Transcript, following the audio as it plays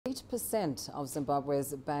8% of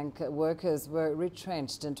Zimbabwe's bank workers were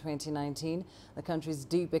retrenched in 2019. The country's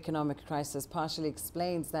deep economic crisis partially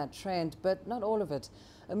explains that trend, but not all of it.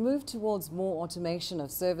 A move towards more automation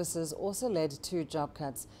of services also led to job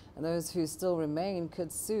cuts, and those who still remain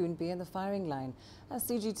could soon be in the firing line. As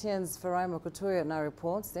CGTN's Farai Mwakutuya now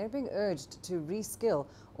reports, they're being urged to reskill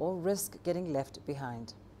or risk getting left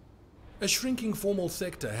behind. A shrinking formal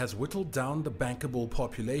sector has whittled down the bankable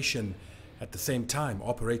population. At the same time,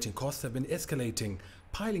 operating costs have been escalating,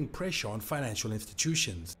 piling pressure on financial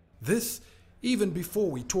institutions. This, even before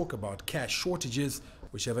we talk about cash shortages,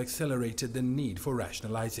 which have accelerated the need for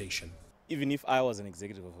rationalization. Even if I was an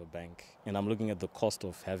executive of a bank and I'm looking at the cost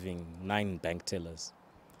of having 9 bank tellers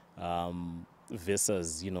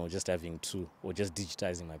versus, just having 2 or just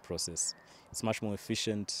digitizing my process, it's much more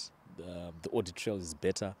efficient. The audit trail is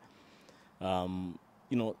better.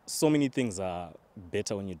 So many things are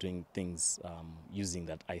better when you're doing things using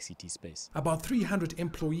that ICT space. About 300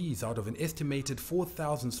 employees out of an estimated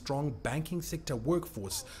 4,000-strong banking sector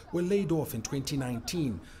workforce were laid off in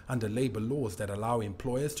 2019 under labor laws that allow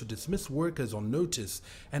employers to dismiss workers on notice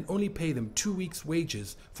and only pay them 2 weeks'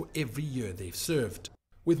 wages for every year they've served.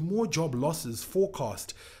 With more job losses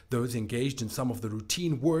forecast, those engaged in some of the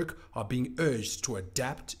routine work are being urged to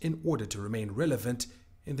adapt in order to remain relevant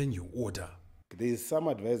in the new order. There is some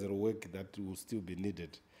advisory work that will still be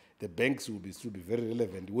needed. The banks will still be very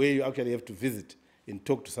relevant, where you actually have to visit and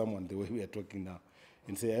talk to someone the way we are talking now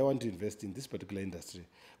and say, I want to invest in this particular industry.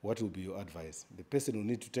 What will be your advice? The person will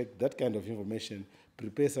need to take that kind of information,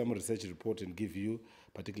 prepare some research report and give you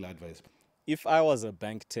particular advice. If I was a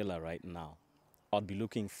bank teller right now, I'd be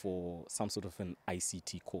looking for some sort of an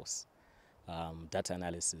ICT course, data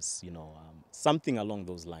analysis, something along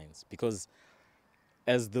those lines, because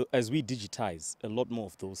as we digitize, a lot more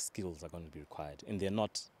of those skills are going to be required, and they're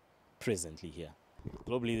not presently here.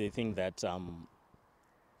 Globally, they think that there are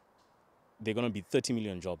going to be 30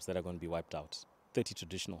 million jobs that are going to be wiped out,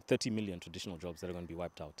 30 million traditional jobs that are going to be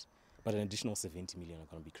wiped out, but an additional 70 million are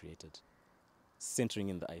going to be created, centering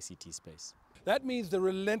in the ICT space. That means the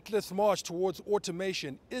relentless march towards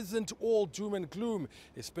automation isn't all doom and gloom,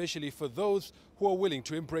 especially for those who are willing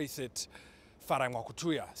to embrace it. Farai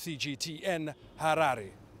Mwakutuya, CGTN,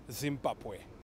 Harare, Zimbabwe.